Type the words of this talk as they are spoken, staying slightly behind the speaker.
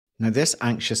Now, this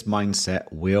anxious mindset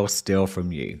will steal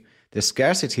from you. The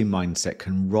scarcity mindset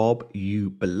can rob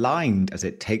you blind as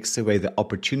it takes away the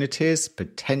opportunities,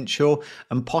 potential,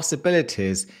 and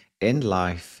possibilities in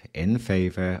life in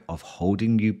favor of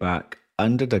holding you back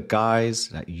under the guise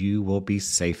that you will be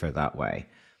safer that way.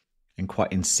 And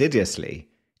quite insidiously,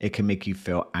 it can make you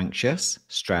feel anxious,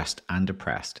 stressed, and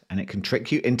depressed. And it can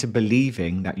trick you into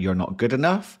believing that you're not good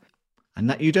enough and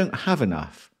that you don't have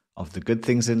enough of the good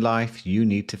things in life you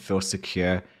need to feel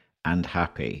secure and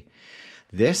happy.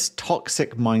 This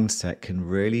toxic mindset can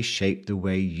really shape the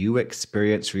way you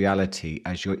experience reality,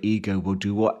 as your ego will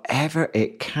do whatever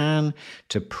it can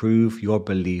to prove your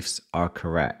beliefs are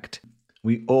correct.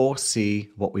 We all see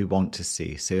what we want to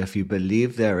see. So if you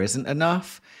believe there isn't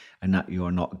enough and that you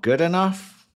are not good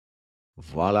enough,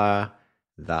 voila,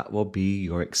 that will be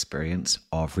your experience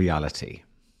of reality.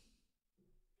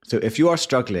 So if you are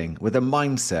struggling with a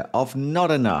mindset of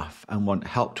not enough and want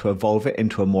help to evolve it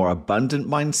into a more abundant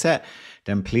mindset,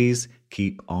 then please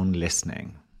keep on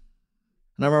listening.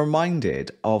 And I'm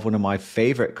reminded of one of my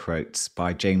favorite quotes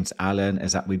by James Allen,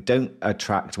 is that we don't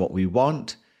attract what we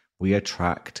want, we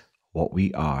attract what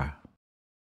we are.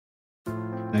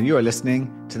 Now, you are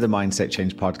listening to the Mindset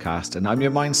Change Podcast, and I'm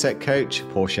your mindset coach,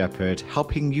 Paul Shepherd,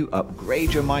 helping you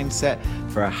upgrade your mindset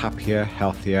for a happier,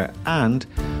 healthier, and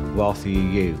wealthier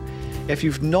you. If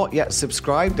you've not yet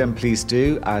subscribed, then please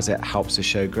do, as it helps the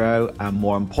show grow, and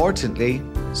more importantly,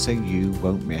 so you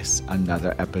won't miss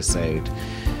another episode.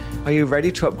 Are you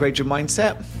ready to upgrade your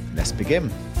mindset? Let's begin.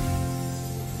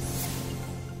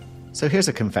 So here's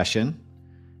a confession.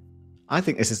 I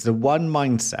think this is the one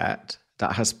mindset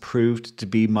that has proved to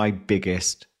be my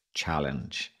biggest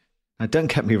challenge. Now,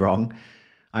 don't get me wrong,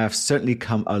 I have certainly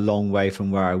come a long way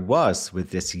from where I was with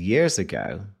this years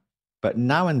ago, but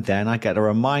now and then I get a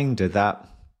reminder that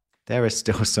there is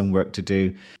still some work to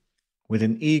do with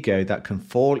an ego that can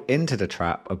fall into the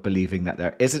trap of believing that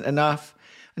there isn't enough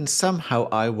and somehow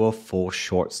I will fall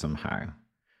short somehow.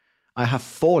 I have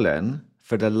fallen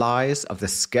for the lies of the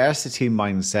scarcity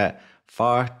mindset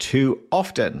far too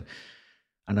often.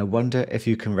 And I wonder if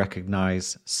you can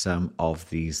recognize some of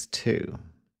these too.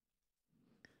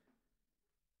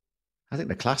 I think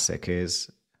the classic is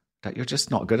that you're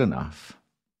just not good enough.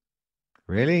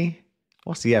 Really?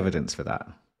 What's the evidence for that?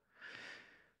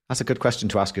 That's a good question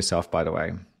to ask yourself, by the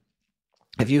way.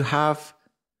 If you have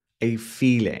a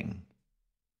feeling,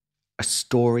 a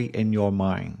story in your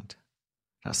mind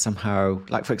that somehow,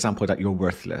 like for example, that you're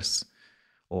worthless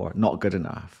or not good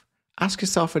enough, ask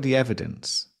yourself for the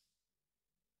evidence.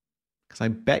 Because I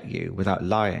bet you, without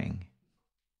lying,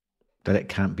 that it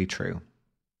can't be true.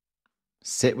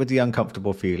 Sit with the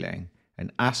uncomfortable feeling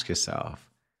and ask yourself,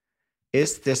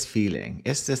 is this feeling,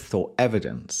 is this thought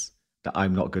evidence that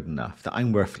I'm not good enough, that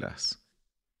I'm worthless?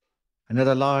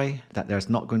 Another lie, that there's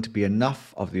not going to be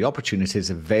enough of the opportunities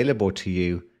available to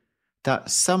you that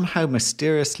somehow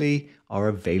mysteriously are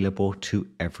available to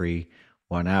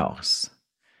everyone else.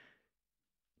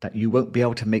 That you won't be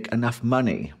able to make enough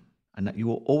money, and that you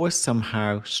will always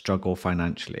somehow struggle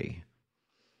financially.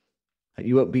 That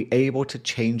you won't be able to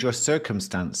change your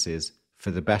circumstances for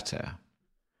the better.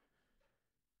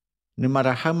 No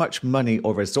matter how much money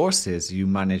or resources you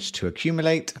manage to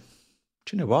accumulate,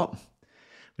 do you know what?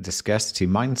 With the scarcity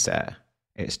mindset,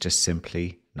 it's just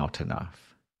simply not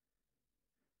enough.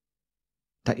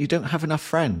 That you don't have enough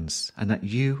friends and that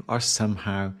you are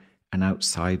somehow an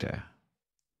outsider.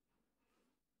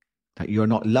 That you're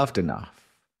not loved enough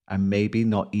and maybe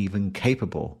not even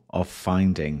capable of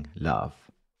finding love.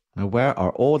 Now, where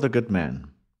are all the good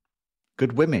men,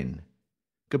 good women,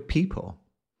 good people?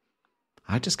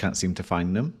 I just can't seem to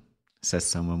find them, says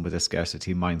someone with a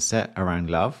scarcity mindset around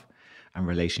love and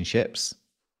relationships.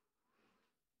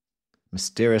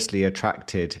 Mysteriously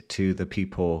attracted to the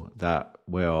people that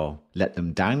will let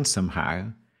them down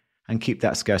somehow and keep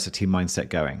that scarcity mindset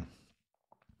going.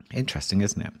 Interesting,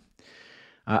 isn't it?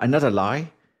 Another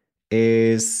lie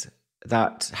is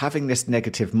that having this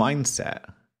negative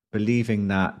mindset, believing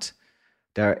that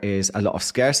there is a lot of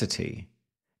scarcity,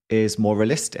 is more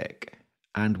realistic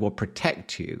and will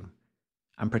protect you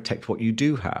and protect what you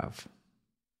do have.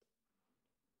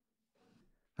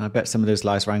 And I bet some of those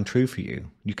lies rang true for you.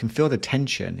 You can feel the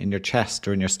tension in your chest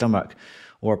or in your stomach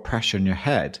or pressure in your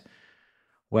head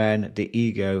when the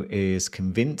ego is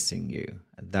convincing you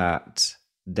that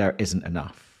there isn't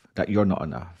enough, that you're not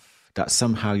enough, that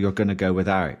somehow you're going to go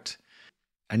without.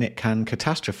 And it can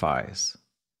catastrophize.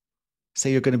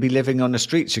 Say you're going to be living on the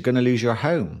streets, you're going to lose your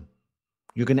home.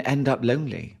 You're going to end up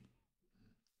lonely.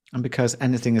 And because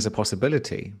anything is a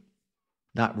possibility,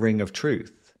 that ring of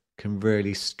truth can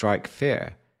really strike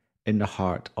fear in the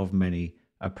heart of many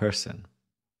a person?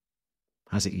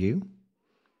 Has it you?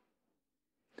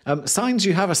 Signs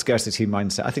you have a scarcity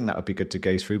mindset. I think that would be good to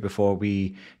go through before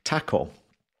we tackle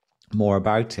more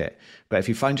about it. But if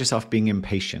you find yourself being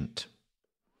impatient,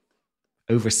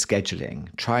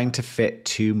 overscheduling, trying to fit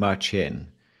too much in,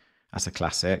 that's a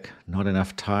classic. Not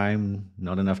enough time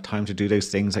to do those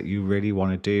things that you really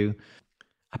want to do.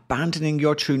 Abandoning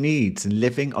your true needs and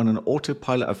living on an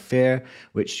autopilot of fear,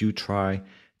 which you try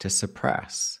to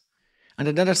suppress. And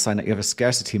another sign that you have a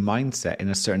scarcity mindset in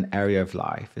a certain area of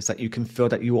life is that you can feel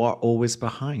that you are always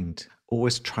behind,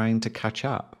 always trying to catch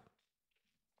up.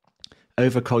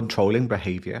 Over-controlling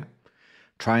behavior,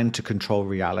 trying to control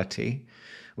reality,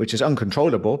 which is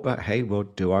uncontrollable, but hey, we'll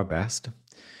do our best.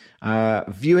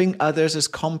 Viewing others as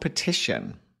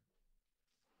competition.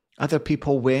 Other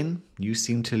people win, you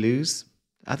seem to lose.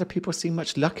 Other people seem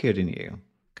much luckier than you.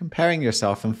 Comparing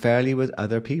yourself unfairly with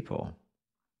other people.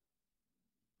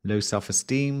 Low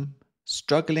self-esteem,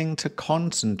 struggling to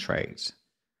concentrate.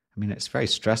 I mean, it's very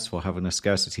stressful having a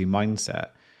scarcity mindset.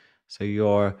 So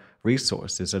your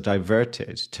resources are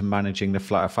diverted to managing the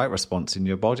flight or fight response in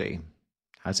your body.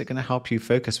 How's it going to help you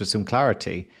focus with some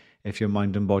clarity if your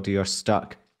mind and body are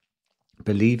stuck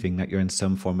believing that you're in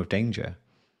some form of danger?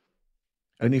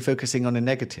 Only focusing on the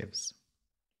negatives.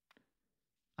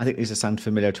 I think these sound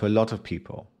familiar to a lot of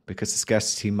people because the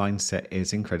scarcity mindset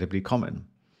is incredibly common.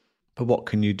 But what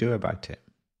can you do about it?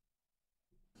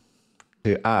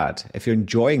 To add, if you're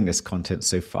enjoying this content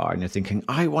so far and you're thinking,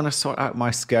 I want to sort out my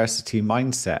scarcity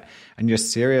mindset, and you're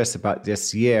serious about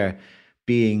this year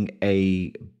being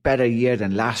a better year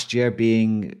than last year,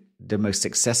 being the most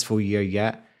successful year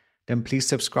yet, then please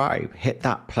subscribe. Hit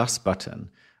that plus button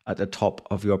at the top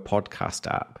of your podcast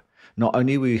app. Not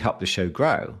only will you help the show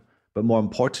grow, but more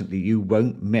importantly, you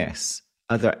won't miss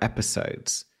other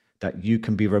episodes that you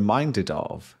can be reminded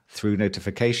of through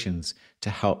notifications to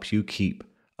help you keep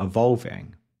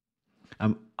evolving.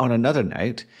 On another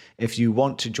note, if you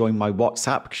want to join my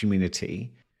WhatsApp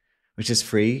community, which is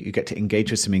free, you get to engage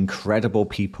with some incredible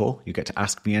people. You get to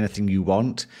ask me anything you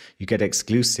want. You get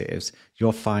exclusives.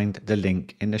 You'll find the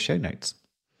link in the show notes.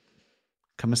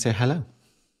 Come and say hello.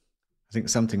 I think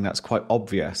something that's quite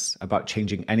obvious about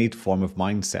changing any form of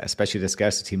mindset, especially the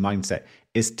scarcity mindset,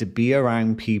 is to be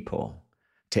around people,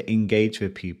 to engage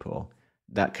with people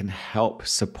that can help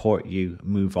support you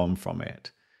move on from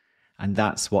it. And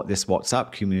that's what this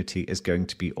WhatsApp community is going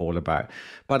to be all about.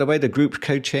 By the way, the group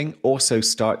coaching also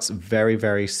starts very,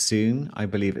 very soon. I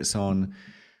believe it's on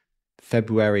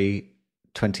February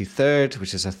 23rd,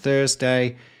 which is a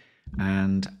Thursday.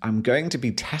 And I'm going to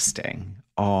be testing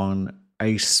on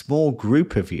a small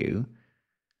group of you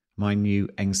my new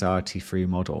anxiety-free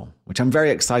model, which I'm very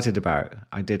excited about.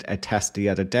 I did a test the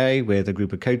other day with a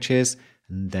group of coaches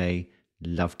and they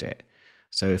loved it.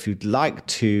 So if you'd like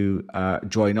to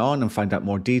join on and find out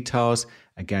more details,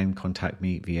 again, contact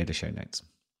me via the show notes.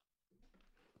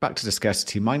 Back to the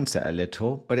scarcity mindset a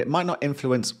little, but it might not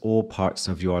influence all parts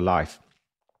of your life.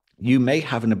 You may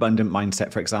have an abundant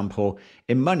mindset, for example,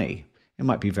 in money. It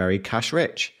might be very cash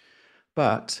rich.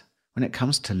 But when it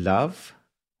comes to love,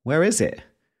 where is it?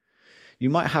 You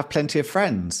might have plenty of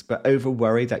friends, but over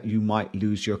worry that you might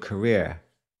lose your career,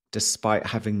 despite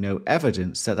having no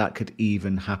evidence that that could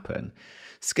even happen.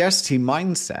 Scarcity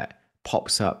mindset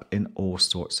pops up in all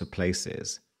sorts of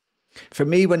places. For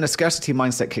me, when the scarcity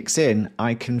mindset kicks in,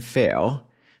 I can feel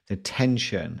the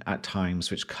tension at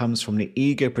times, which comes from the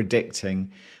ego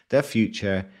predicting the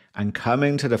future and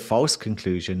coming to the false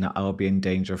conclusion that I'll be in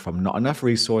danger from not enough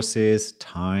resources,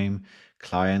 time,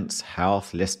 clients,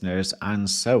 health, listeners, and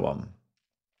so on.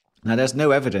 Now, there's no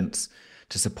evidence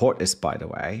to support this, by the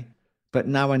way, but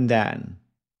now and then,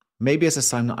 maybe it's a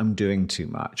sign that I'm doing too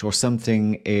much or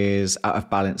something is out of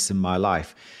balance in my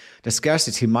life. The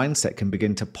scarcity mindset can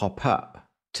begin to pop up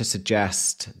to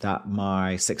suggest that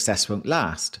my success won't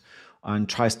last and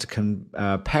tries to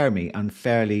compare me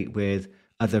unfairly with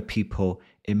other people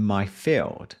in my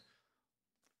field.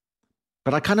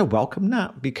 But I kind of welcome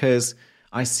that because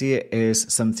I see it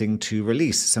as something to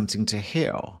release, something to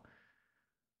heal.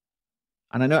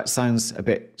 And I know it sounds a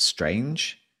bit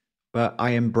strange, but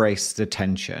I embrace the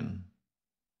tension.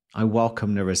 I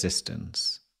welcome the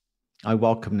resistance. I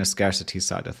welcome the scarcity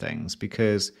side of things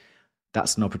because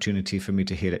that's an opportunity for me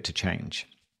to heal it, to change.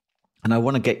 And I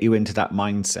want to get you into that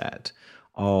mindset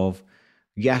of,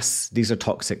 yes, these are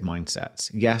toxic mindsets.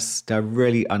 Yes, they're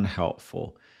really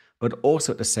unhelpful. But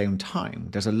also at the same time,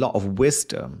 there's a lot of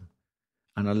wisdom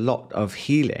and a lot of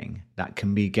healing that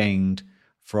can be gained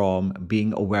from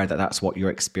being aware that that's what you're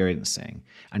experiencing.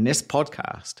 And this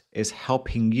podcast is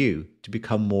helping you to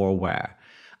become more aware.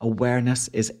 Awareness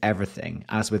is everything,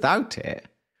 as without it,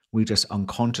 We just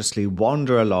unconsciously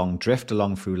wander along, drift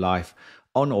along through life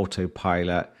on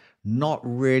autopilot, not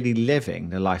really living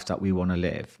the life that we want to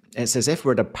live. It's as if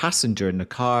we're the passenger in the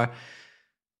car,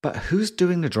 but who's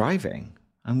doing the driving?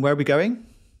 And where are we going?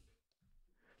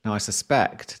 Now, I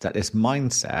suspect that this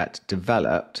mindset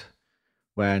developed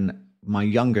when my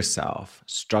younger self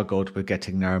struggled with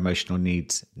getting their emotional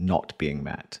needs not being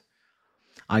met.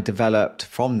 I developed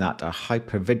from that a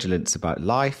hypervigilance about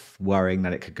life, worrying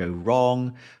that it could go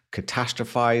wrong.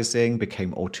 Catastrophizing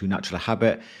became all too natural a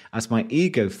habit as my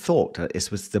ego thought that this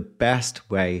was the best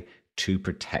way to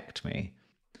protect me.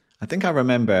 I think I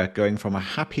remember going from a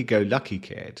happy-go-lucky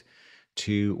kid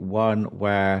to one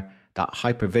where that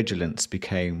hypervigilance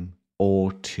became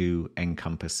all too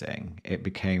encompassing. It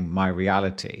became my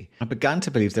reality. I began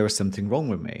to believe there was something wrong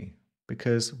with me,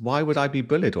 because why would I be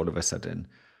bullied all of a sudden?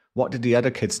 What did the other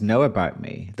kids know about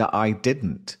me that I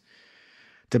didn't?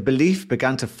 The belief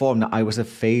began to form that I was a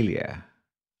failure,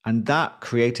 and that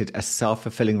created a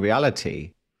self-fulfilling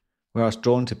reality where I was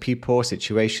drawn to people,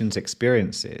 situations,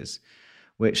 experiences,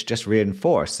 which just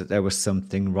reinforced that there was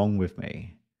something wrong with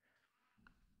me.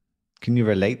 Can you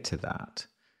relate to that?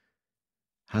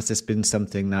 Has this been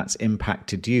something that's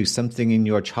impacted you, something in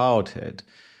your childhood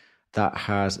that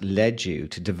has led you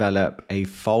to develop a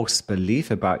false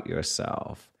belief about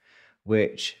yourself,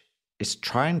 which is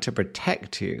trying to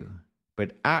protect you,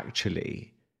 but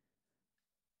actually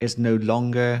is no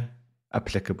longer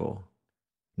applicable,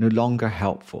 no longer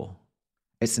helpful?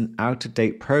 It's an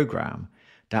out-of-date program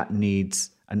that needs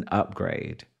an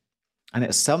upgrade. And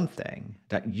it's something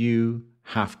that you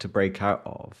have to break out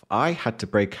of. I had to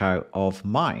break out of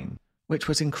mine, which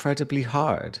was incredibly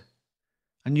hard.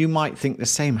 And you might think the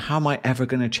same. How am I ever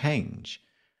going to change?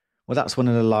 Well, that's one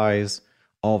of the lies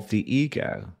of the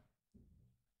ego.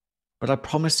 But I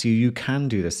promise you, you can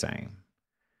do the same.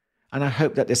 And I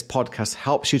hope that this podcast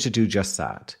helps you to do just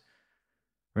that.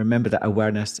 Remember that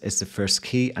awareness is the first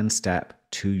key and step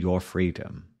to your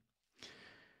freedom.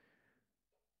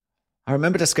 I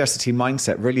remember the scarcity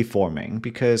mindset really forming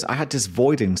because I had this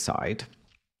void inside,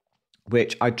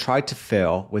 which I tried to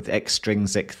fill with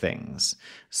extrinsic things.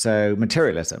 So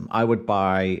materialism. I would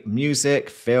buy music,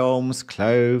 films,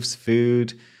 clothes,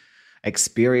 food,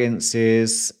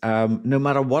 experiences. No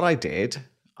matter what I did,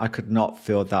 I could not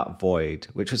fill that void,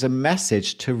 which was a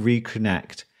message to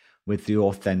reconnect with the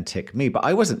authentic me. But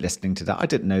I wasn't listening to that. I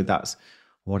didn't know that's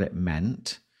what it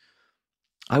meant.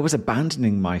 I was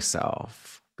abandoning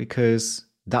myself because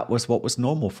that was what was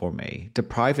normal for me,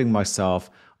 depriving myself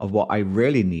of what I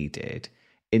really needed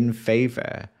in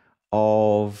favor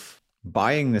of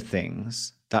buying the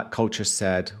things that culture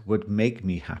said would make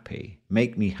me happy,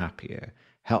 make me happier,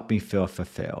 help me feel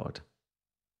fulfilled.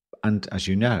 And as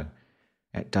you know,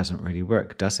 it doesn't really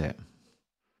work, does it?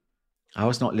 I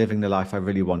was not living the life I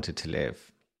really wanted to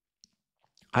live.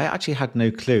 I actually had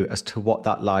no clue as to what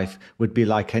that life would be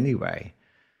like anyway.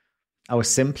 I was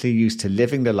simply used to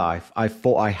living the life I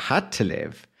thought I had to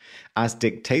live, as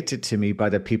dictated to me by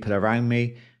the people around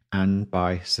me and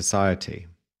by society.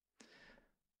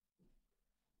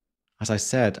 As I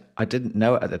said, I didn't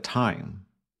know it at the time,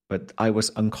 but I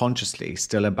was unconsciously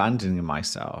still abandoning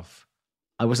myself.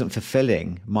 I wasn't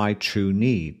fulfilling my true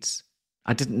needs.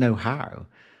 I didn't know how.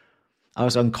 I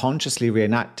was unconsciously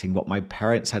reenacting what my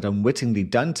parents had unwittingly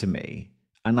done to me,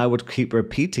 and I would keep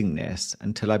repeating this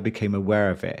until I became aware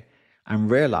of it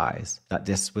and realized that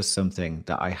this was something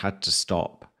that I had to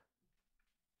stop.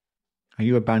 Are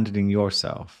you abandoning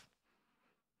yourself?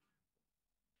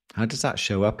 How does that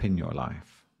show up in your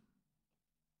life?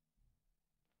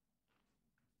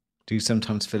 Do you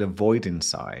sometimes feel a void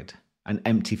inside, an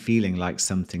empty feeling like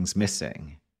something's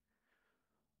missing?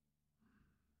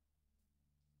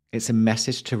 It's a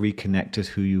message to reconnect with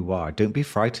who you are. Don't be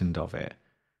frightened of it,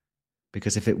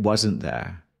 because if it wasn't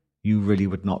there, you really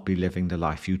would not be living the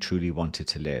life you truly wanted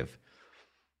to live.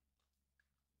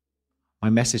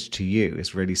 My message to you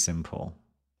is really simple.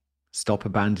 Stop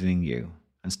abandoning you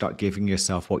and start giving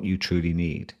yourself what you truly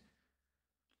need.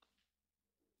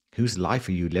 Whose life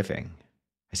are you living?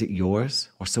 Is it yours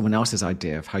or someone else's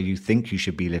idea of how you think you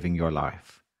should be living your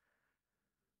life?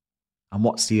 And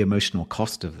what's the emotional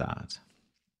cost of that?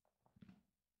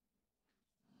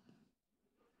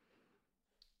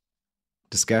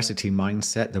 The scarcity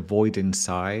mindset, the void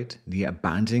inside, the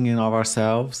abandoning of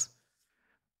ourselves,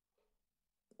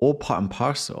 all part and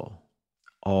parcel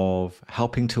of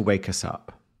helping to wake us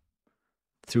up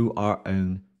through our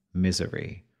own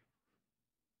misery.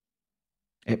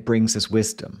 It brings us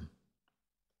wisdom.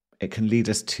 It can lead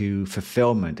us to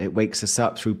fulfillment. It wakes us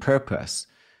up through purpose.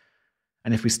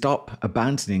 And if we stop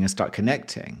abandoning and start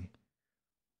connecting,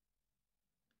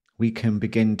 we can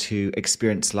begin to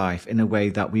experience life in a way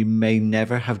that we may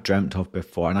never have dreamt of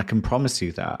before. And I can promise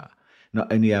you that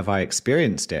not only have I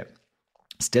experienced it,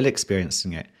 still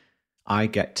experiencing it, I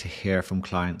get to hear from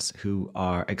clients who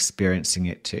are experiencing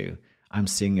it too. I'm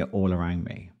seeing it all around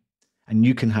me. And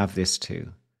you can have this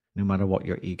too, no matter what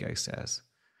your ego says.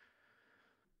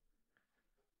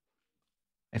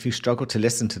 If you struggle to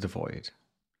listen to the void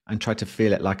and try to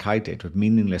feel it like I did with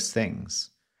meaningless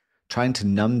things, trying to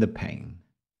numb the pain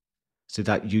so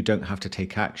that you don't have to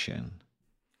take action,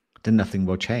 then nothing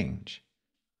will change.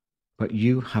 But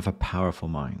you have a powerful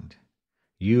mind.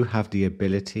 You have the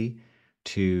ability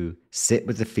to sit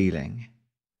with the feeling,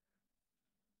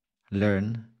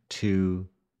 learn to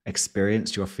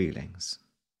experience your feelings,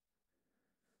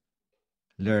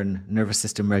 learn nervous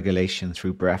system regulation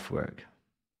through breath work,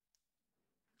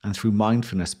 and through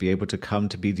mindfulness be able to come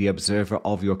to be the observer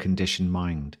of your conditioned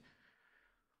mind,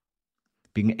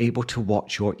 being able to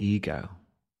watch your ego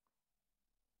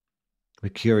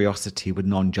with curiosity, with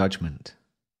non-judgment.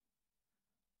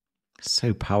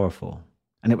 So powerful.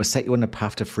 And it will set you on a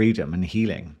path to freedom and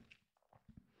healing.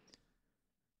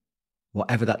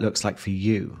 Whatever that looks like for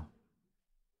you,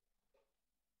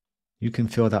 you can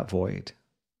fill that void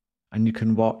and you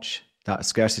can watch that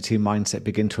scarcity mindset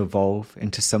begin to evolve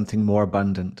into something more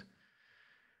abundant.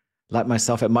 Like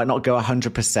myself, it might not go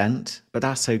 100%, but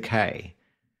that's okay.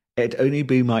 It'd only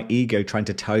be my ego trying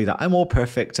to tell you that I'm all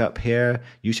perfect up here.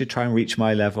 You should try and reach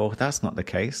my level. That's not the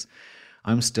case.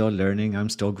 I'm still learning. I'm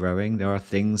still growing. There are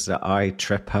things that I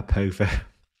trip up over.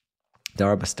 There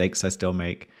are mistakes I still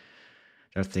make.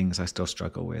 There are things I still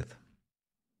struggle with.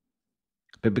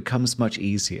 But it becomes much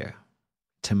easier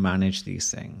to manage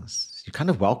these things. You kind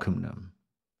of welcome them,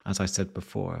 as I said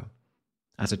before,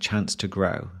 as a chance to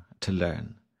grow, to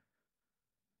learn.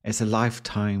 It's a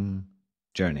lifetime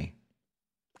journey.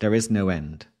 There is no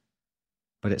end,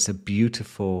 but it's a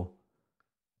beautiful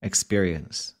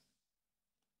experience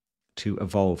to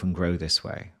evolve and grow this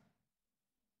way,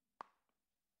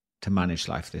 to manage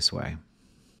life this way.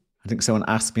 I think someone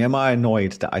asked me, am I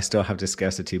annoyed that I still have this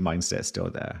scarcity mindset still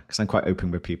there? Because I'm quite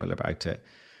open with people about it.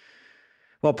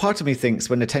 Well, part of me thinks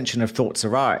when the tension of thoughts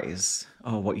arise,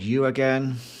 oh, what, you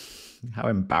again? How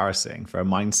embarrassing for a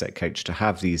mindset coach to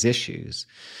have these issues.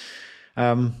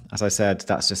 As I said,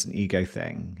 that's just an ego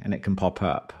thing and it can pop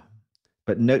up.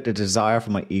 But note the desire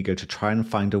for my ego to try and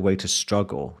find a way to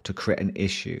struggle, to create an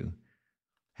issue.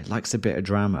 It likes a bit of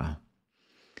drama.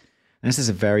 And this is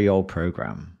a very old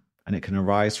program. And it can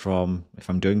arise from if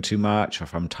I'm doing too much, or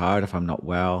if I'm tired, if I'm not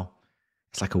well.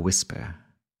 It's like a whisper.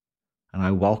 And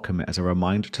I welcome it as a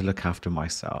reminder to look after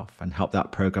myself and help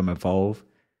that program evolve,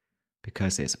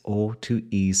 because it's all too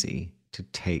easy to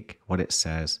take what it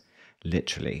says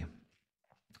literally.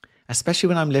 Especially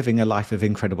when I'm living a life of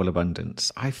incredible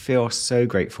abundance. I feel so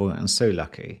grateful and so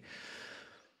lucky.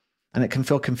 And it can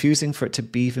feel confusing for it to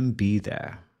even be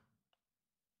there.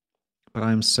 But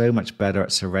I'm so much better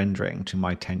at surrendering to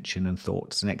my tension and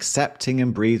thoughts and accepting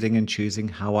and breathing and choosing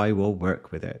how I will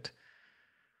work with it.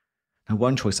 And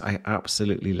one choice I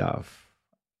absolutely love,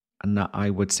 and that I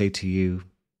would say to you,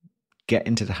 get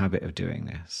into the habit of doing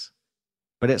this.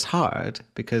 But it's hard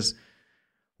because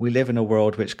we live in a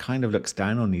world which kind of looks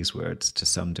down on these words to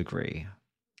some degree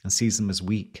and sees them as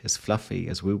weak, as fluffy,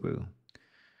 as woo-woo.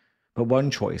 But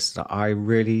one choice that I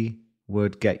really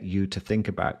would get you to think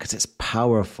about, because it's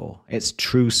powerful, it's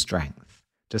true strength,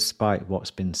 despite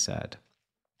what's been said,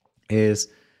 is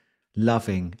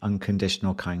loving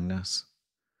unconditional kindness.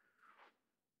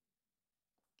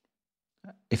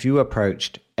 If you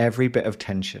approached every bit of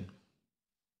tension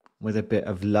with a bit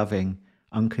of loving,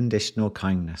 unconditional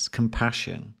kindness,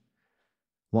 compassion,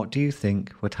 what do you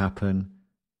think would happen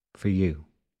for you?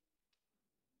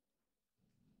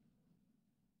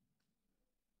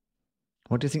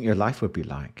 What do you think your life would be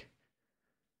like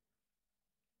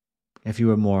if you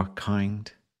were more kind,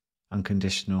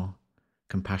 unconditional,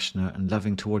 compassionate, and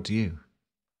loving towards you,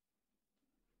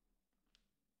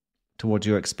 towards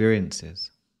your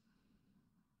experiences,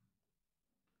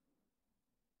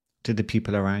 to the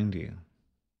people around you?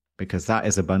 Because that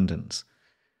is abundance.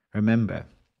 Remember,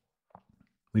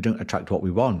 we don't attract what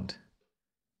we want.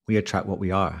 We attract what we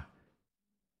are.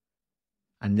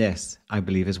 And this, I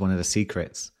believe, is one of the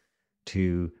secrets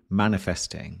to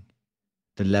manifesting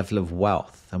the level of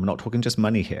wealth. And we're not talking just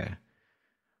money here.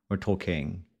 We're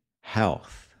talking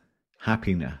health,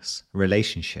 happiness,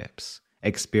 relationships,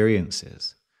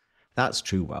 experiences. That's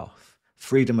true wealth.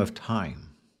 Freedom of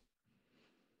time.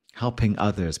 Helping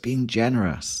others, being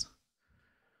generous.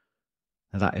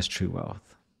 That is true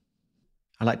wealth.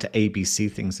 I like to ABC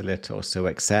things a little. So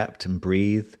accept and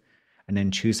breathe and then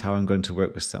choose how I'm going to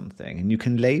work with something. And you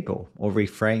can label or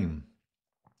reframe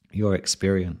your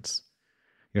experience,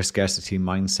 your scarcity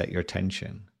mindset, your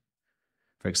tension.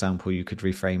 For example, you could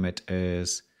reframe it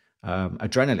as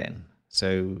adrenaline.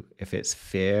 So if it's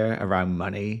fear around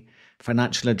money,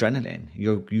 financial adrenaline,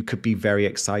 you could be very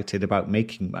excited about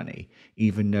making money,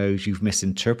 even though you've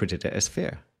misinterpreted it as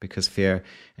fear, because fear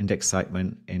and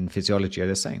excitement in physiology are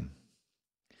the same.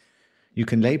 You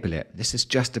can label it, this is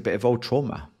just a bit of old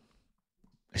trauma.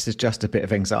 This is just a bit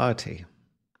of anxiety.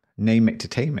 Name it to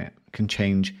tame it can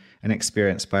change an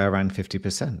experience by around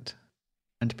 50%.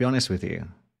 And to be honest with you,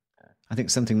 I think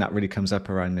something that really comes up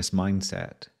around this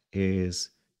mindset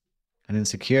is an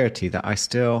insecurity that I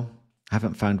still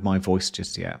haven't found my voice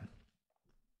just yet.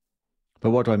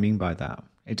 But what do I mean by that?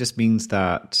 It just means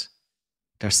that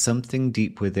there's something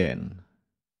deep within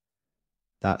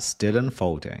that's still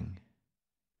unfolding,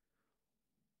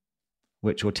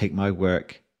 which will take my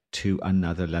work to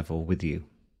another level with you.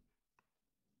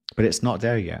 But it's not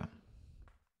there yet.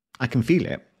 I can feel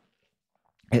it.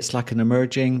 It's like an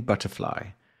emerging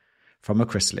butterfly from a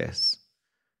chrysalis.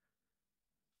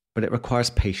 But it requires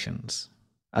patience.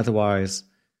 Otherwise,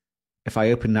 if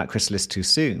I open that chrysalis too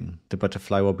soon, the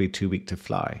butterfly will be too weak to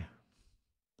fly.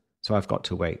 So I've got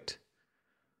to wait.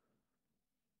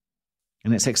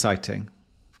 And it's exciting.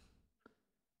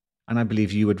 And I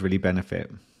believe you would really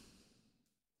benefit.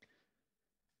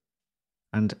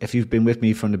 And if you've been with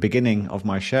me from the beginning of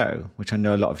my show, which I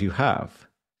know a lot of you have,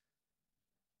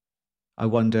 I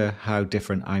wonder how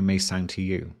different I may sound to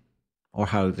you, or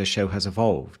how the show has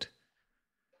evolved,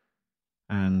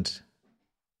 and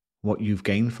what you've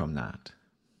gained from that.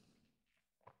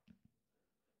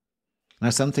 Now,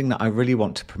 something that I really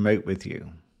want to promote with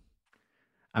you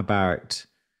about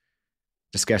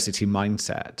the scarcity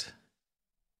mindset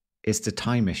is the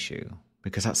time issue,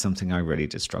 because that's something I really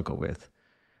did struggle with.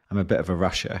 I'm a bit of a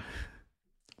rusher.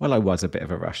 Well, I was a bit of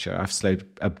a rusher. I've slowed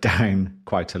down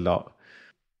quite a lot.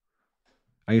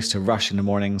 I used to rush in the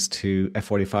mornings to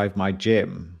F45, my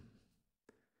gym.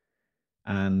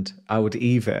 And I would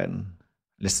even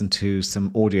listen to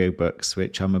some audiobooks,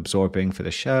 which I'm absorbing for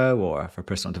the show or for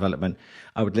personal development.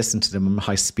 I would listen to them on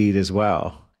high speed as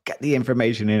well. Get the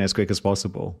information in as quick as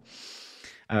possible.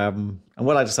 And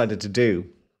what I decided to do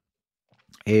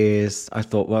is I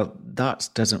thought, well, that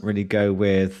doesn't really go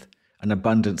with an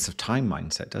abundance of time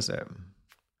mindset, does it?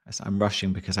 As I'm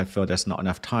rushing because I feel there's not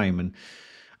enough time, and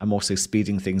I'm also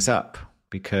speeding things up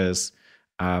because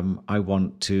I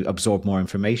want to absorb more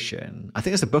information. I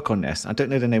think there's a book on this. I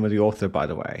don't know the name of the author, by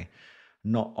the way,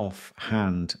 not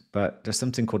offhand, but there's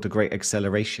something called the Great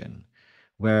Acceleration,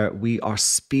 where we are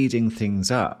speeding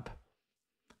things up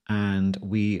and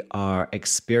we are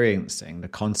experiencing the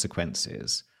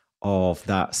consequences of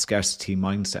that scarcity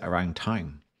mindset around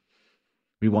time.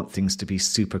 We want things to be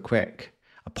super quick.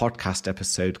 A podcast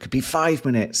episode could be 5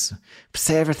 minutes.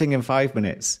 Say everything in 5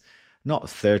 minutes, not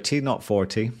 30, not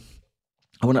 40.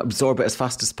 I want to absorb it as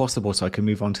fast as possible so I can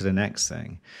move on to the next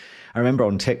thing. I remember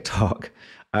on TikTok,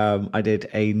 I did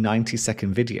a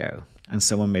 90-second video and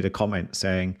someone made a comment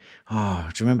saying, oh,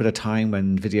 do you remember the time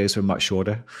when videos were much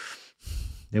shorter?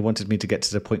 They wanted me to get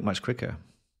to the point much quicker.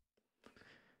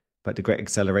 But the Great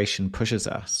Acceleration pushes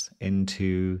us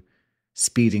into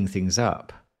speeding things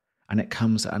up, and it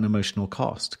comes at an emotional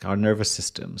cost. Our nervous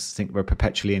systems think we're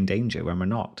perpetually in danger when we're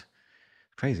not.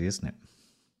 Crazy, isn't it?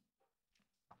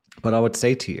 But I would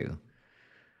say to you, and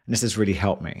this has really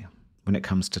helped me when it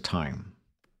comes to time,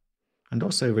 and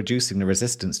also reducing the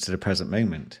resistance to the present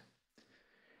moment.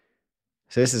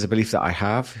 So this is a belief that I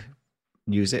have.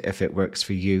 Use it if it works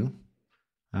for you.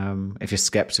 If you're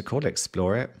skeptical,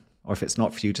 explore it. Or if it's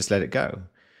not for you, just let it go.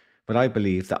 But I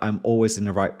believe that I'm always in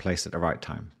the right place at the right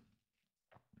time.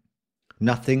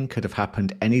 Nothing could have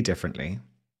happened any differently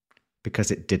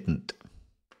because it didn't.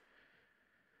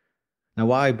 Now,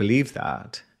 why I believe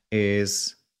that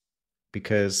is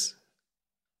because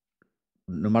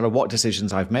no matter what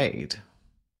decisions I've made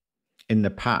in the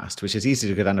past, which is easy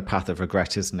to go down a path of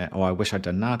regret, isn't it? Oh, I wish I'd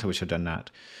done that. I wish I'd done that.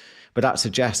 But that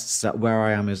suggests that where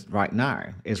I am is right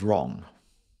now is wrong.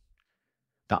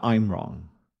 That I'm wrong.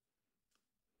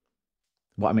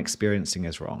 What I'm experiencing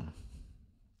is wrong.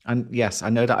 And yes, I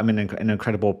know that I'm in an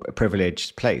incredible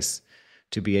privileged place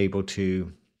to be able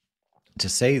to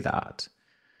say that.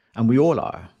 And we all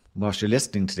are. Whilst you're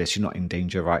listening to this, you're not in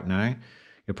danger right now.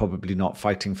 You're probably not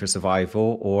fighting for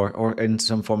survival or in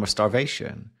some form of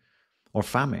starvation or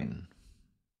famine.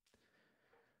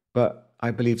 But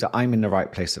I believe that I'm in the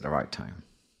right place at the right time,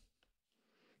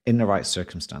 in the right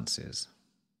circumstances.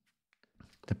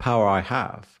 The power I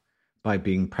have by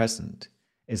being present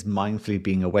is mindfully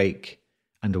being awake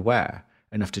and aware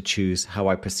enough to choose how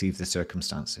I perceive the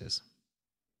circumstances.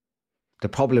 The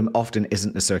problem often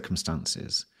isn't the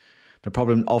circumstances. The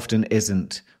problem often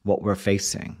isn't what we're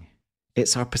facing.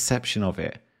 It's our perception of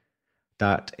it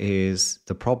that is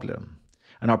the problem.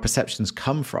 And our perceptions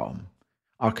come from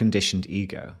our conditioned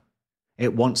ego.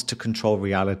 It wants to control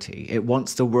reality. It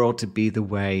wants the world to be the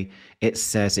way it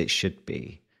says it should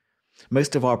be.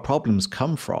 Most of our problems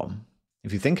come from,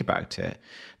 if you think about it,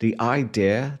 the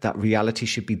idea that reality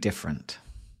should be different.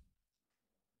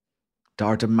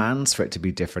 Our demands for it to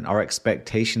be different, our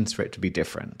expectations for it to be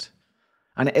different.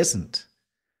 And it isn't.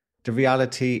 The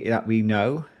reality that we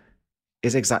know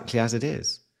is exactly as it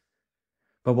is.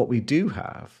 But what we do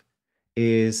have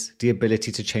is the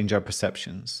ability to change our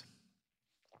perceptions.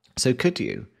 So could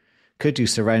you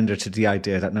surrender to the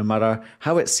idea that no matter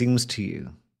how it seems to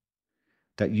you,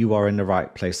 that you are in the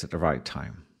right place at the right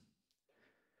time?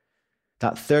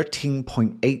 That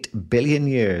 13.8 billion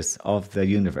years of the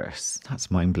universe,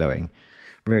 that's mind-blowing,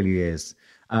 really is,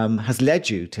 has led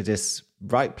you to this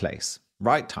right place,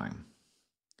 right time,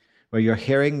 where you're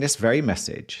hearing this very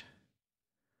message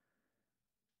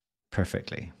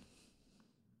perfectly.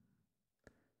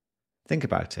 Think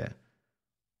about it.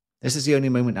 This is the only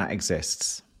moment that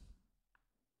exists.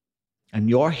 And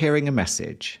you're hearing a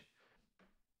message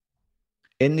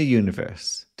in the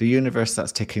universe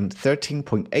that's taken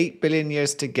 13.8 billion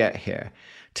years to get here.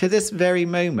 To this very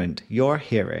moment, you're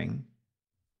hearing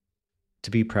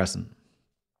to be present,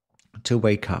 to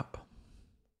wake up,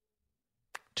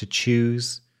 to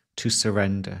choose, to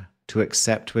surrender, to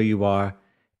accept where you are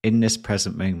in this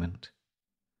present moment,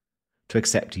 to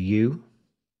accept you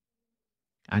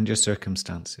and your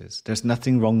circumstances. There's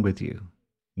nothing wrong with you.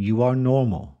 You are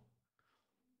normal.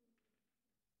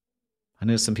 I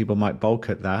know some people might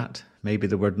balk at that. Maybe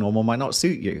the word normal might not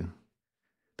suit you,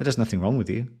 but there's nothing wrong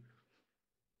with you.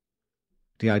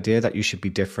 The idea that you should be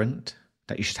different,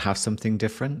 that you should have something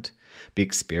different, be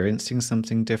experiencing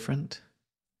something different,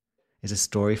 is a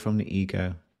story from the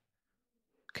ego,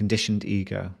 conditioned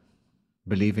ego,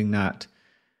 believing that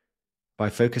by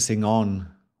focusing on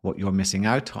what you're missing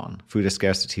out on through the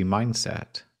scarcity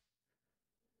mindset,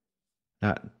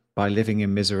 that by living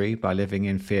in misery, by living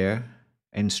in fear,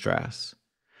 in stress,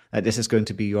 that this is going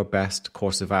to be your best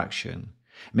course of action.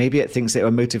 Maybe it thinks it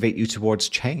will motivate you towards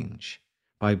change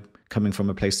by coming from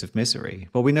a place of misery.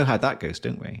 Well, we know how that goes,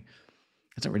 don't we?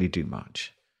 It doesn't really do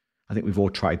much. I think we've all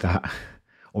tried that,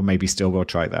 or maybe still will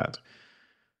try that.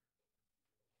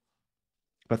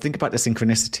 But think about the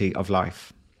synchronicity of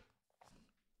life.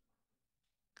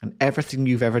 And everything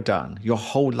you've ever done, your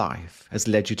whole life, has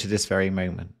led you to this very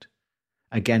moment.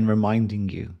 Again, reminding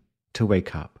you to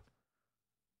wake up,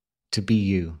 to be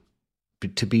you,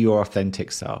 to be your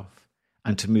authentic self,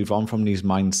 and to move on from these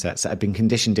mindsets that have been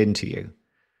conditioned into you.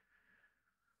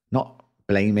 Not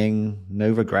blaming,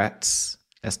 no regrets,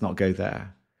 let's not go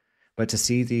there. But to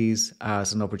see these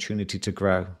as an opportunity to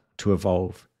grow, to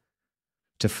evolve,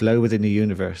 to flow within the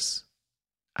universe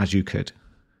as you could.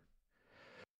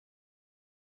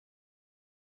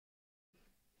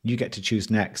 You get to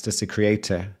choose next as the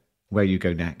creator where you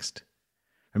go next.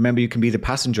 Remember, you can be the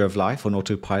passenger of life on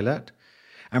autopilot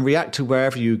and react to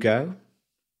wherever you go.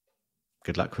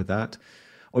 Good luck with that.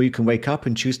 Or you can wake up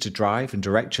and choose to drive and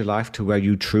direct your life to where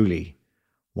you truly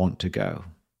want to go.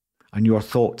 And your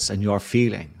thoughts and your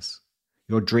feelings,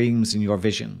 your dreams and your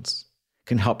visions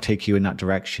can help take you in that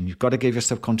direction. You've got to give your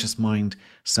subconscious mind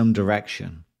some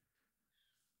direction.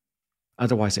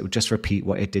 Otherwise, it would just repeat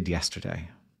what it did yesterday.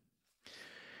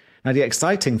 Now, the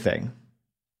exciting thing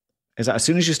is that as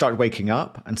soon as you start waking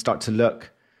up and start to look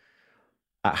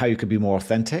at how you could be more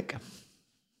authentic,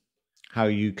 how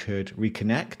you could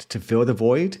reconnect to fill the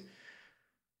void,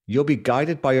 you'll be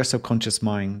guided by your subconscious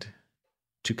mind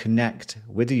to connect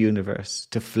with the universe,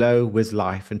 to flow with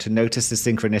life, and to notice the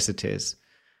synchronicities,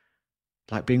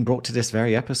 like being brought to this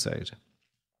very episode.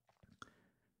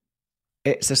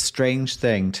 It's a strange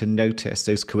thing to notice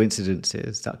those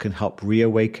coincidences that can help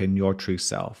reawaken your true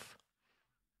self.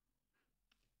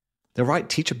 The right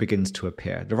teacher begins to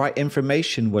appear. The right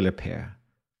information will appear.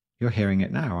 You're hearing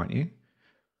it now, aren't you?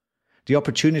 The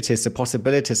opportunities, the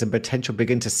possibilities, and potential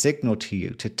begin to signal to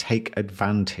you to take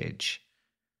advantage.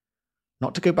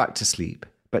 Not to go back to sleep,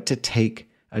 but to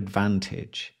take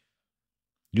advantage.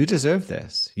 You deserve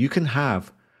this. You can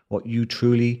have what you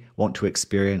truly want to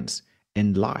experience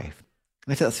in life.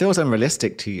 And if that feels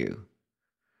unrealistic to you,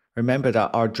 remember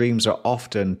that our dreams are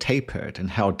often tapered and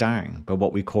held down by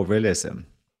what we call realism.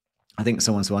 I think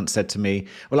someone once said to me,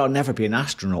 well, I'll never be an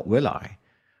astronaut, will I?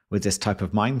 With this type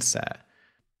of mindset.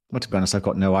 Well, to be honest, I've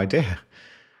got no idea.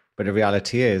 But the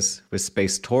reality is, with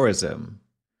space tourism,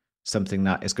 something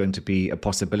that is going to be a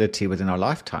possibility within our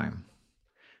lifetime.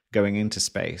 Going into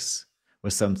space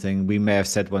was something we may have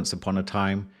said once upon a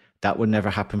time that would never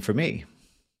happen for me.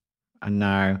 And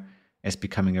now it's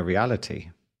becoming a reality.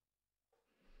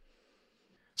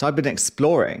 So I've been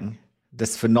exploring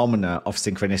this phenomena of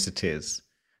synchronicities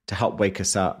to help wake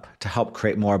us up, to help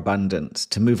create more abundance,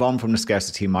 to move on from the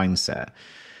scarcity mindset.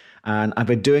 And I've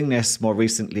been doing this more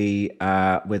recently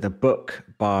with a book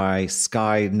by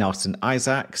Sky Nelson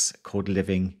Isaacs called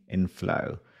Living in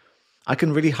Flow. I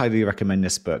can really highly recommend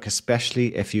this book,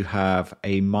 especially if you have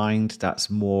a mind that's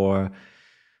more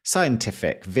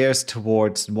scientific, veers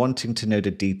towards wanting to know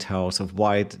the details of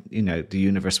why, the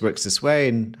universe works this way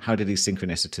and how do these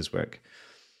synchronicities work.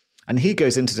 And he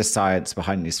goes into the science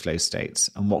behind these flow states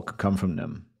and what could come from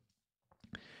them.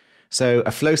 So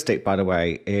a flow state, by the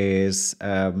way, is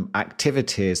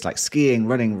activities like skiing,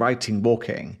 running, writing,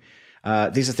 walking.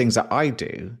 These are things that I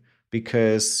do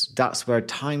because that's where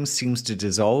time seems to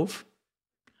dissolve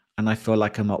and I feel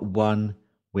like I'm at one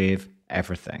with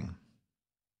everything.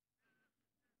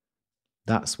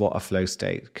 That's what a flow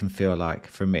state can feel like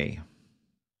for me.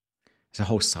 There's a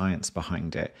whole science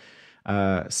behind it.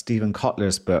 Stephen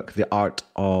Kotler's book, The Art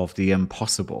of the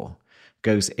Impossible,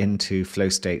 goes into flow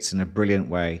states in a brilliant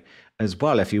way as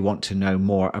well, if you want to know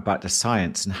more about the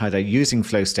science and how they're using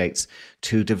flow states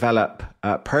to develop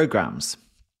programs,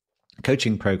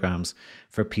 coaching programs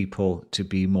for people to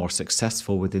be more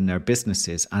successful within their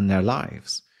businesses and their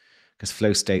lives. Because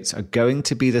flow states are going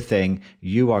to be the thing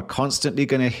you are constantly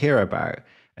going to hear about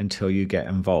until you get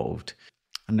involved.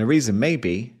 And the reason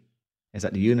maybe is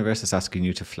that the universe is asking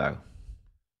you to flow.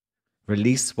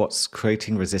 Release what's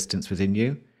creating resistance within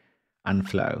you and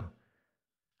flow.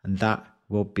 And that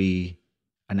will be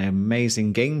an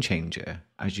amazing game changer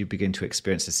as you begin to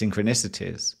experience the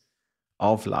synchronicities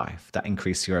of life that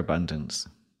increase your abundance.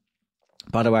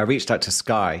 By the way, I reached out to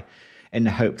Sky in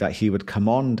the hope that he would come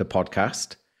on the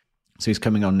podcast. So he's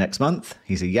coming on next month.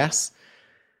 He's a yes.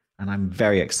 And I'm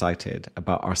very excited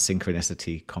about our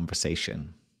synchronicity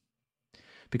conversation.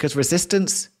 Because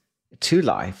resistance to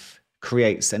life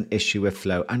creates an issue with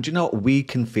flow. And you know what? We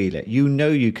can feel it.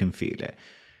 You can feel it.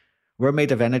 We're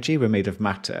made of energy. We're made of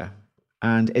matter.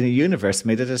 And in a universe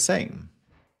made of the same.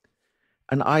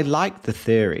 And I like the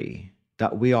theory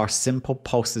that we are simple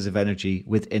pulses of energy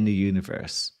within the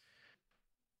universe.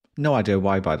 No idea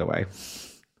why, by the way,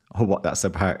 or what that's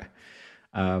about.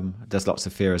 There's lots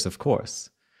of fears, of course.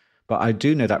 But I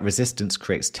do know that resistance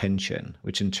creates tension,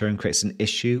 which in turn creates an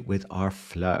issue with our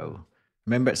flow.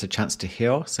 Remember, it's a chance to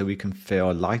heal so we can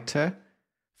feel lighter,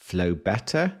 flow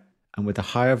better, and with a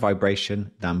higher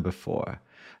vibration than before.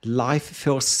 Life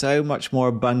feels so much more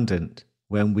abundant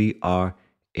when we are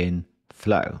in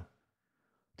flow.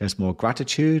 There's more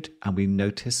gratitude and we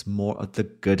notice more of the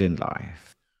good in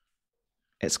life.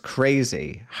 It's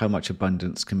crazy how much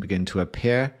abundance can begin to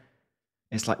appear.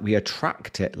 It's like we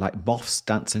attract it like moths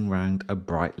dancing around a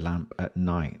bright lamp at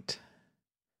night.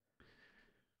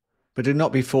 But do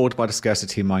not be fooled by the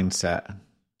scarcity mindset.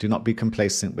 Do not be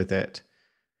complacent with it.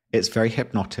 It's very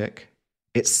hypnotic.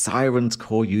 Its siren's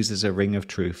call uses a ring of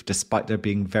truth, despite there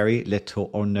being very little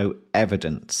or no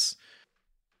evidence.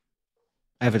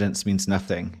 Evidence means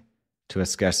nothing to a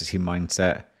scarcity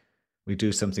mindset. We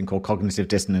do something called cognitive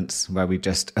dissonance, where we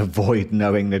just avoid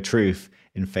knowing the truth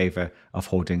in favor of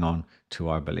holding on to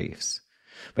our beliefs.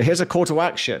 But here's a call to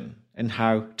action in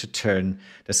how to turn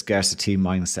the scarcity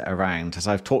mindset around. As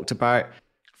I've talked about,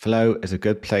 flow is a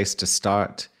good place to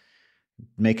start.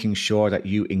 Making sure that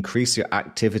you increase your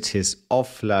activities of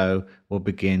flow will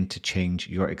begin to change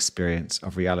your experience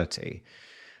of reality.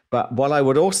 But what I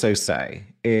would also say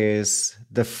is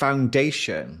the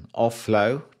foundation of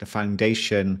flow, the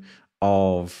foundation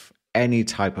of any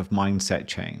type of mindset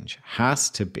change has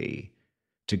to be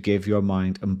to give your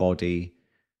mind and body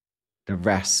the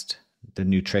rest, the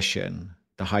nutrition,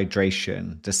 the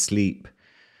hydration, the sleep,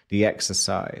 the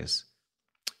exercise,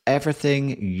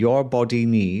 everything your body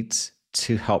needs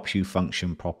to help you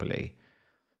function properly.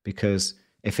 Because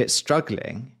if it's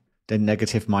struggling, then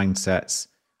negative mindsets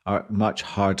are much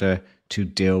harder to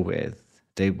deal with.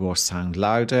 They will sound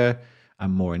louder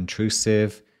and more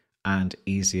intrusive and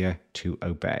easier to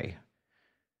obey.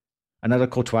 Another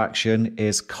call to action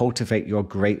is cultivate your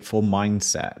grateful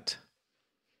mindset.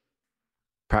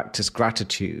 Practice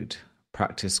gratitude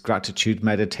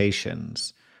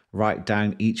meditations. Write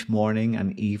down each morning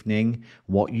and evening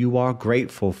what you are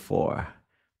grateful for,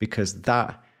 because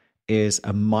that is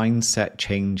a mindset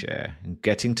changer. And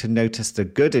getting to notice the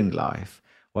good in life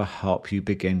will help you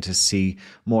begin to see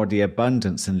more of the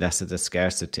abundance and less of the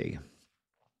scarcity.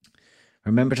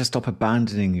 Remember to stop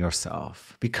abandoning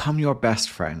yourself. Become your best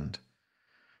friend.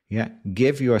 Yeah,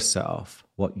 give yourself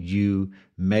what you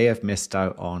may have missed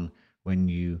out on when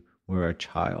you were a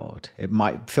child. It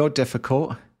might feel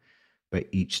difficult, but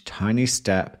each tiny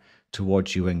step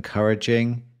towards you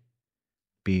encouraging,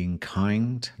 being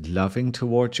kind, loving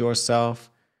towards yourself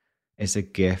is a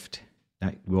gift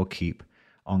that will keep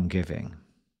on giving.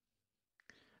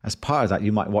 As part of that,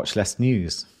 you might watch less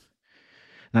news.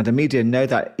 Now, the media know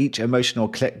that each emotional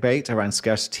clickbait around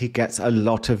scarcity gets a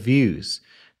lot of views.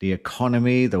 The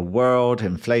economy, the world,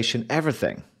 inflation,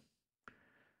 everything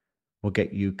will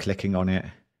get you clicking on it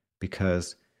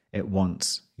because it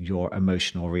wants your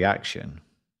emotional reaction.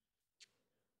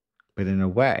 But in a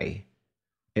way,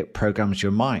 it programs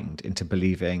your mind into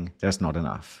believing there's not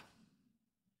enough.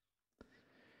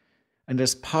 And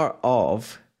as part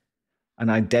of an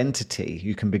identity,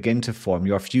 you can begin to form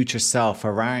your future self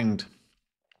around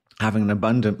having an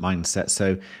abundant mindset.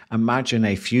 So imagine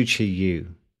a future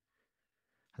you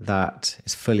that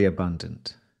is fully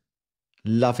abundant,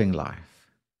 loving life,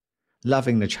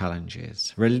 loving the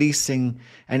challenges, releasing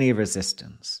any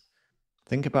resistance.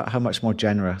 Think about how much more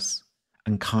generous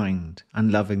and kind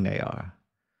and loving they are.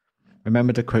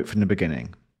 Remember the quote from the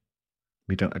beginning.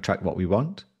 We don't attract what we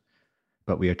want,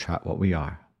 but we attract what we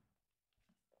are.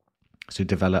 So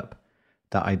develop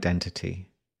that identity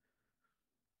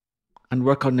and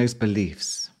work on those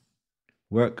beliefs.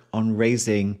 Work on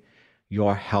raising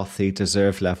your healthy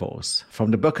deserve levels.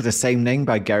 From the book of the same name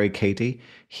by Gary Cady,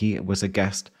 he was a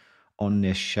guest on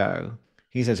this show.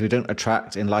 He says we don't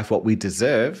attract in life what we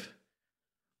deserve.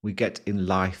 We get in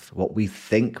life what we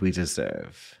think we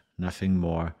deserve. Nothing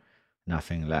more,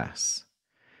 nothing less.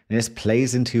 And this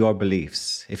plays into your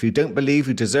beliefs. If you don't believe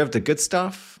you deserve the good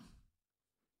stuff,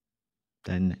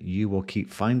 then you will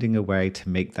keep finding a way to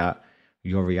make that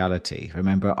your reality.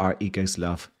 Remember, our egos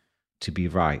love to be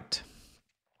right.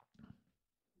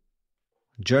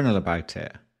 Journal about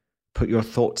it. Put your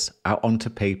thoughts out onto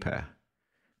paper.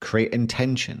 Create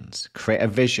intentions. Create a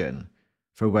vision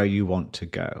for where you want to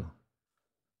go.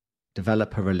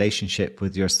 Develop a relationship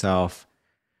with yourself,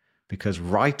 because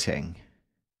writing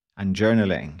and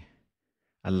journaling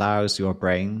allows your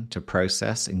brain to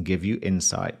process and give you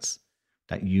insights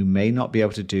that you may not be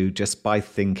able to do just by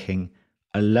thinking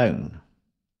alone.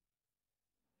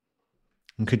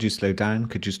 And could you slow down?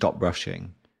 Could you stop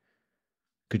rushing?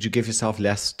 Could you give yourself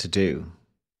less to do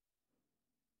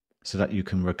so that you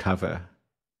can recover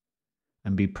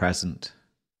and be present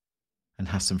and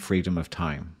have some freedom of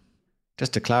time?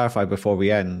 Just to clarify before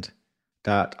we end,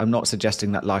 that I'm not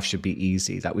suggesting that life should be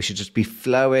easy, that we should just be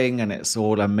flowing and it's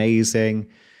all amazing.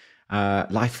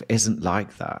 Life isn't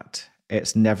like that.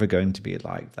 It's never going to be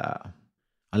like that.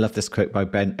 I love this quote by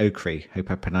Ben Okri. Hope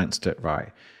I pronounced it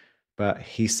right. But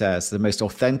he says, the most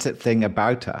authentic thing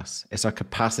about us is our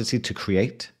capacity to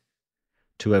create,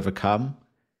 to overcome,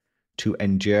 to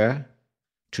endure,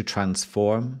 to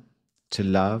transform, to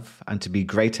love, and to be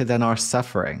greater than our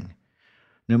suffering.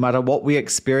 No matter what we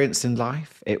experience in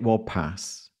life, it will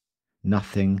pass.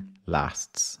 Nothing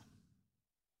lasts.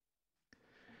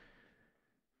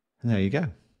 And there you go.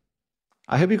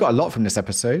 I hope you got a lot from this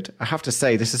episode. I have to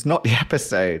say, this is not the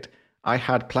episode I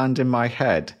had planned in my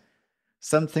head.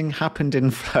 Something happened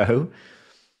in flow,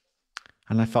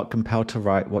 and I felt compelled to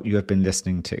write what you have been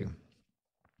listening to.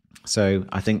 So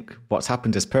I think what's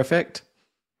happened is perfect.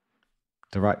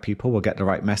 The right people will get the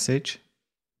right message.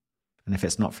 And if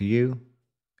it's not for you,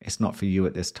 it's not for you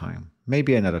at this time.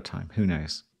 Maybe another time, who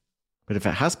knows? But if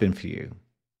it has been for you,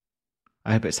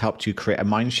 I hope it's helped you create a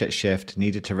mindset shift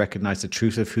needed to recognize the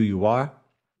truth of who you are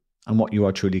and what you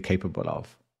are truly capable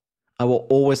of. I will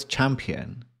always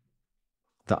champion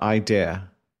the idea,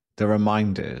 the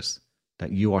reminders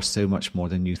that you are so much more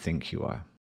than you think you are.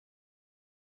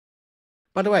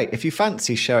 By the way, if you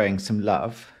fancy showing some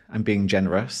love and being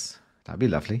generous, that'd be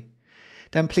lovely.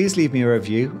 Then please leave me a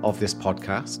review of this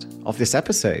podcast, of this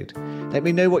episode. Let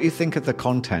me know what you think of the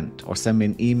content or send me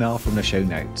an email from the show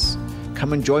notes.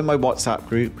 Come and join my WhatsApp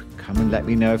group. Come and let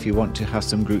me know if you want to have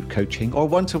some group coaching or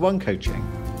one-to-one coaching.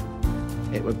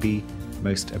 It would be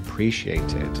most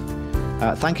appreciated.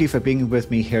 Thank you for being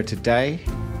with me here today.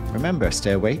 Remember,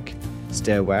 stay awake,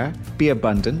 stay aware, be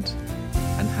abundant,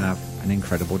 and have an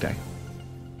incredible day.